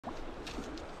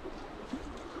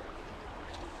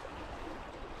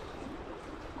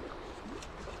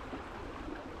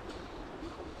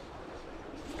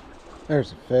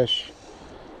There's a fish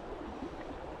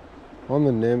on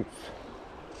the nymph.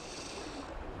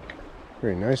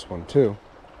 Very nice one too.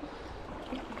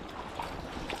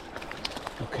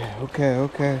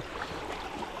 Okay.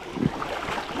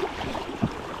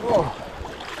 Oh.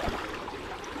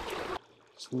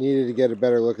 Just needed to get a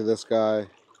better look at this guy.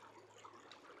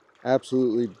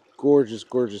 Absolutely gorgeous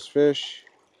fish.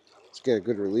 Let's get a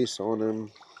good release on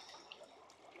him.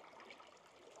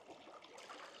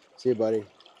 See you, buddy.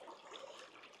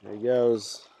 There he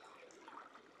goes.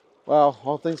 Well,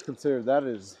 all things considered, that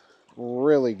is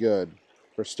really good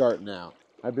for starting out.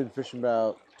 I've been fishing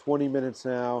about 20 minutes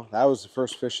now. That was the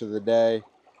first fish of the day.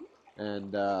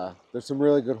 And there's some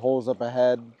really good holes up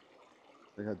ahead.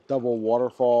 Like a double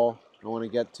waterfall I want to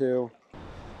get to.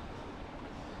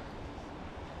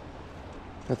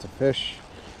 That's a fish.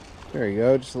 There you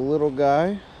go, just a little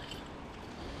guy.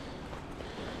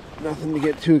 Nothing to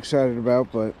get too excited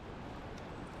about, but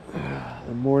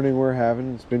the morning we're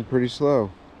having, it's been pretty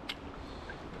slow.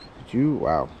 Did you?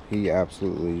 Wow, he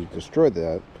absolutely destroyed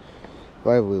that.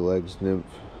 Lively legs nymph.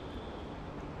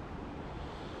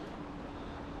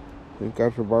 Thank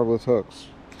God for barbless hooks.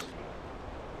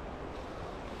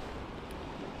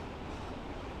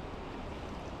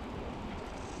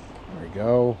 There we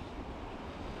go.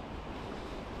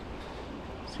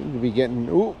 Seem to be getting,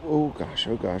 oh gosh.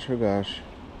 Seem to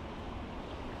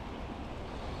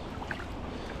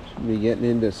be getting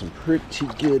into some pretty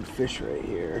good fish right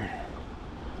here.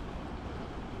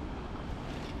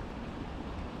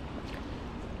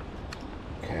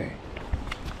 Okay,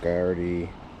 I already.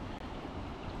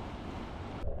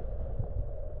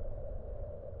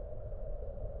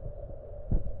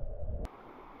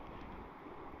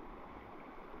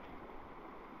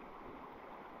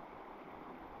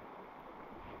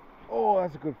 Oh,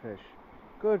 that's a good fish.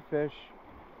 Good fish.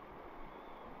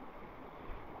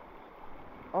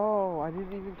 Oh, I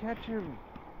didn't even catch him.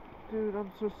 Dude,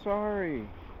 I'm so sorry.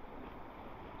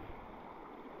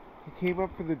 He came up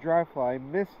for the dry fly,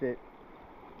 missed it,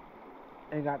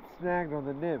 and got snagged on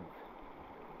the nymph.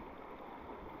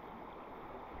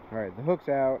 Alright, the hook's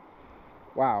out.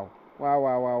 Wow.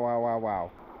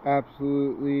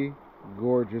 Absolutely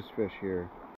gorgeous fish here.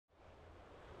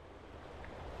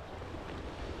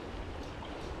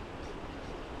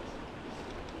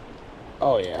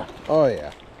 Oh yeah.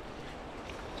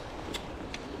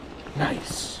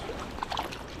 Nice.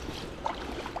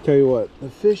 Tell you what, the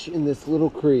fish in this little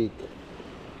creek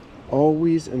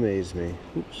always amaze me.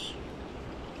 Oops.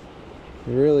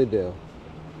 They really do.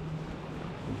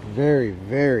 Very,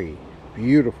 very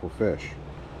beautiful fish.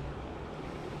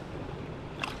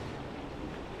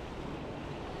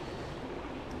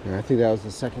 And I think that was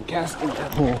the second cast in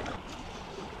that hole.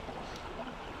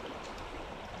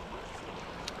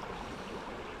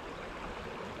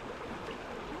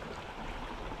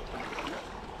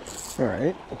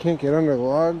 Alright, I can't get under the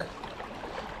log.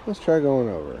 Let's try going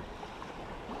over.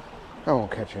 I won't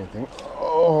catch anything.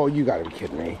 Oh, you gotta be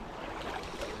kidding me.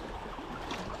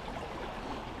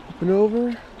 Up and over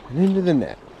and into the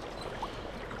net.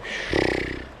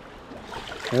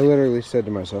 I literally said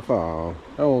to myself, oh,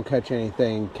 I won't catch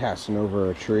anything casting over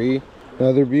a tree.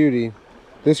 Another beauty.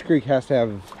 This creek has to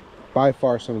have by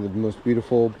far some of the most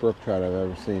beautiful brook trout I've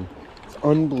ever seen. It's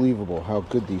unbelievable how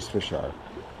good these fish are.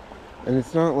 And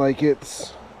it's not like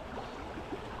it's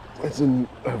an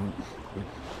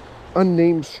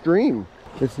unnamed stream.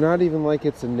 It's not even like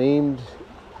it's a named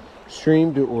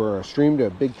stream or a stream to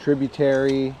a big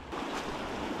tributary.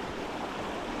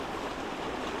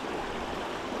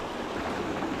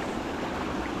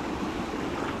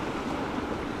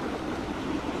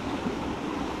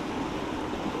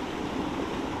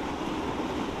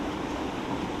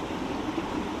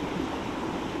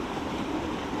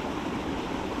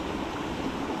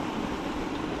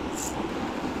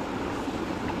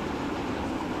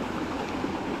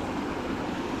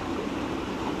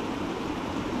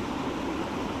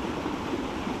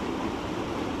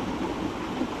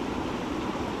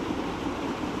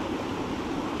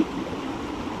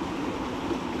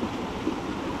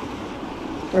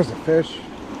 There's a fish.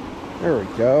 There we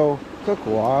go. Took a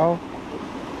while.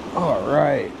 All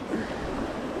right.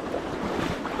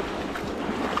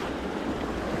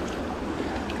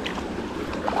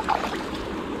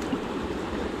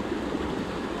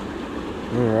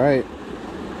 All right.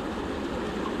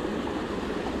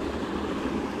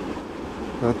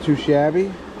 Not too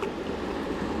shabby.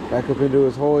 Back up into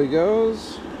his hole he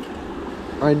goes.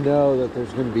 I know that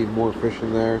there's going to be more fish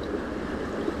in there.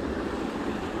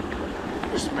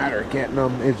 Just a matter of getting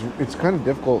them. It's kind of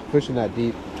difficult fishing that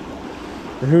deep.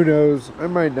 And who knows, I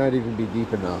might not even be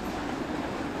deep enough.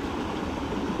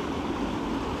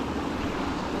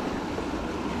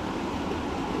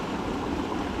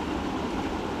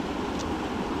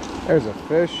 There's a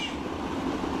fish.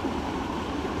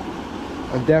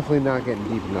 I'm definitely not getting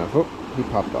deep enough. Oh, he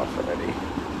popped off already.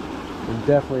 And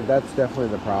that's definitely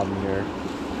the problem here.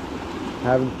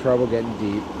 Having trouble getting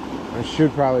deep. I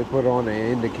should probably put on an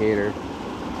indicator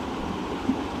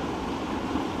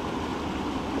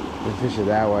and fish it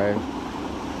that way.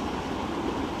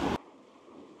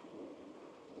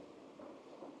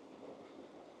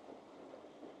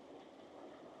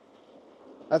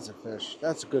 That's a fish.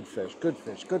 That's a good fish. Good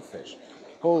fish. Good fish.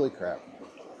 Holy crap.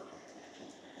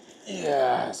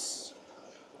 Yes.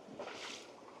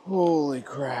 Holy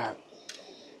crap.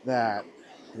 That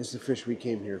is the fish we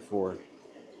came here for.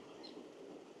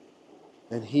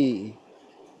 And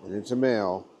it's a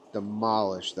male,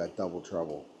 demolished that double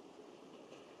trouble.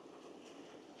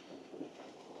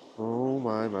 Oh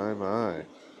my, my, my.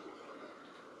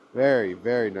 Very,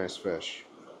 very nice fish.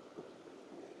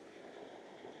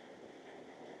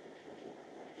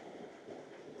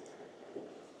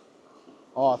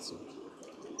 Awesome.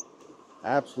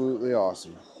 Absolutely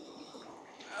awesome.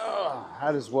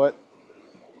 That is what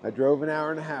I drove an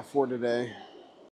hour and a half for today.